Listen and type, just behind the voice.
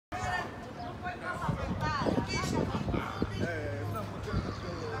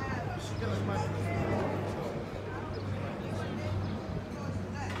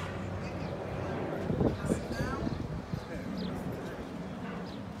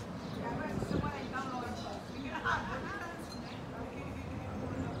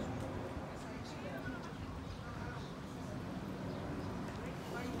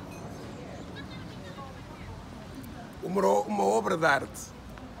Uma obra de arte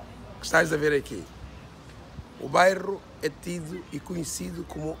que estás a ver aqui. O bairro é tido e conhecido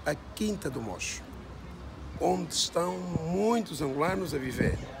como a Quinta do Mocho, onde estão muitos angolanos a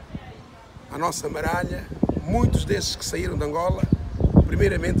viver. A nossa maralha, muitos desses que saíram de Angola,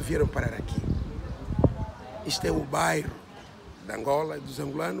 primeiramente vieram parar aqui. Isto é o bairro de Angola, dos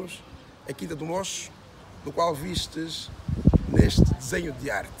angolanos, a Quinta do Mocho, do qual vistes neste desenho de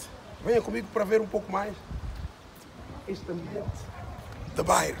arte. Venha comigo para ver um pouco mais este ambiente de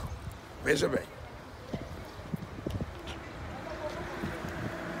bairro. Veja bem.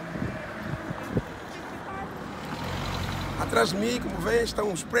 Atrás de mim, como veem,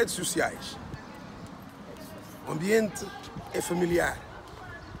 estão os prédios sociais. O ambiente é familiar,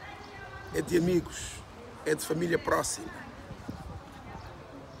 é de amigos, é de família próxima,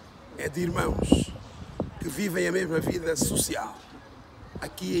 é de irmãos que vivem a mesma vida social,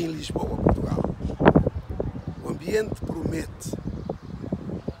 aqui em Lisboa, Portugal. O ambiente promete,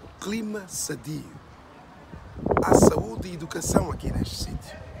 o clima sadio, há saúde e educação aqui neste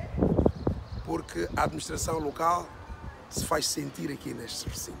sítio, porque a administração local se faz sentir aqui neste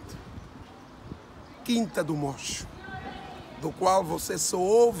recinto. Quinta do Mocho, do qual você só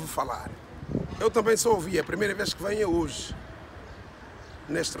ouve falar. Eu também só ouvi, a primeira vez que venho é hoje,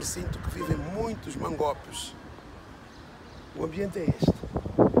 neste recinto que vivem muitos mangopes. O ambiente é este.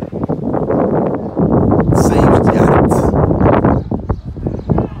 Desenhos de arte.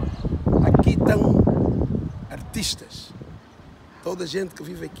 Aqui estão artistas. Toda a gente que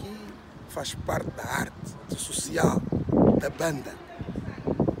vive aqui faz parte da arte, do social, da banda,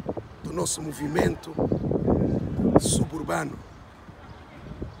 do nosso movimento suburbano.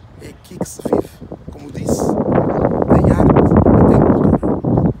 É aqui que se vive. Como disse, tem arte e tem cultura.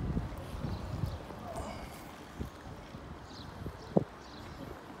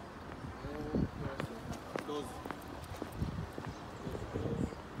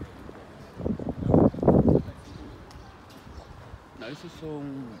 Não, isso é só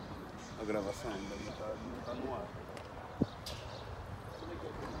a gravação, não está no ar.